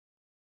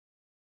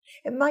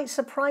It might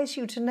surprise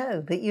you to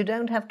know that you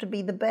don't have to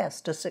be the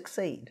best to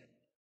succeed.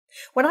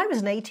 When I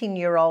was an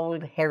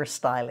 18-year-old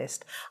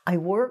hairstylist, I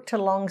worked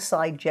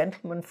alongside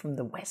gentlemen from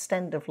the West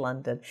End of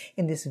London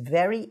in this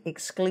very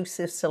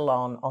exclusive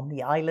salon on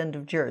the island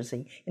of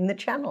Jersey in the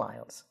Channel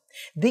Isles.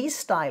 These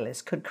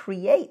stylists could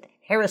create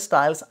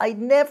hairstyles I'd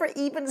never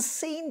even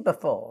seen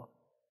before.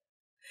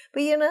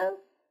 But you know,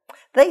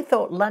 they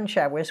thought lunch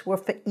hours were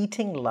for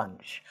eating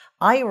lunch.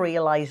 I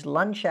realized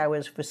lunch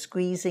hours were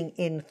squeezing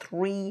in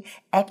 3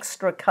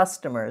 extra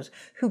customers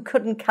who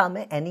couldn't come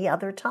at any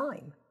other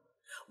time.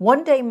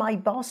 One day my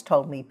boss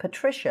told me,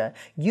 "Patricia,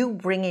 you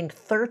bring in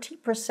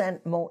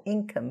 30% more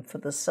income for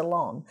the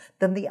salon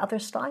than the other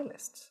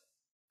stylists."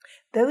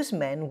 Those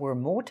men were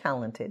more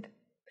talented,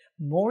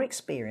 more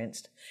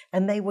experienced,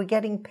 and they were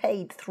getting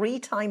paid 3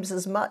 times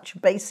as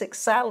much basic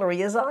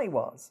salary as I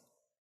was.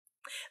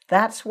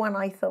 That's when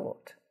I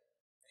thought,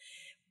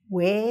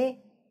 where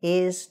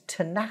is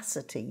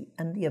tenacity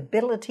and the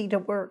ability to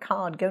work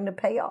hard going to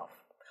pay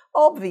off?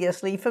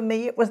 Obviously, for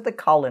me, it was the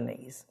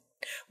colonies.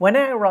 When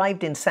I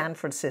arrived in San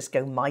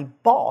Francisco, my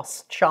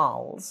boss,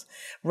 Charles,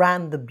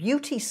 ran the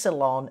beauty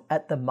salon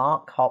at the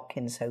Mark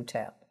Hopkins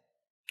Hotel.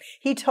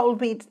 He told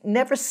me he'd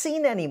never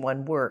seen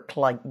anyone work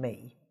like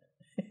me.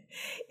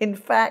 In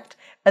fact,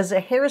 as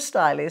a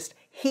hairstylist,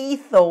 he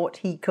thought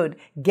he could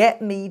get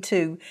me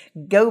to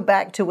go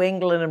back to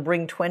England and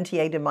bring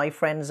 28 of my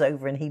friends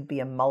over and he'd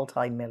be a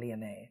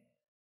multi-millionaire.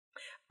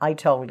 I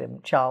told him,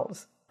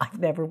 "Charles, I've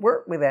never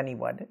worked with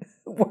anyone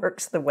who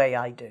works the way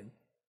I do."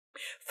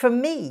 For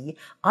me,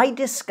 I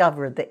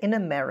discovered that in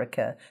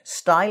America,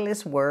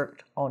 stylists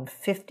worked on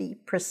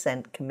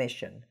 50%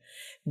 commission.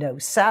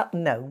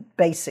 No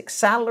basic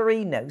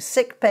salary, no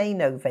sick pay,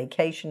 no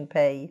vacation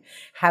pay.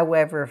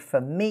 However,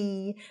 for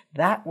me,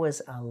 that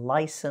was a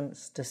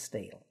license to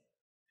steal.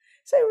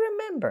 So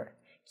remember,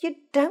 you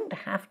don't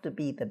have to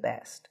be the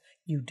best.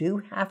 You do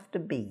have to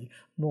be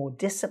more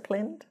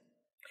disciplined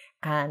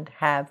and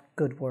have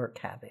good work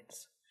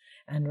habits.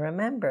 And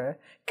remember,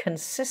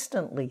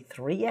 consistently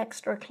 3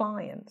 extra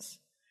clients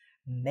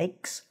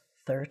makes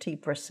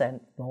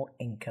 30% more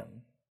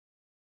income.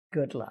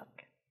 Good luck.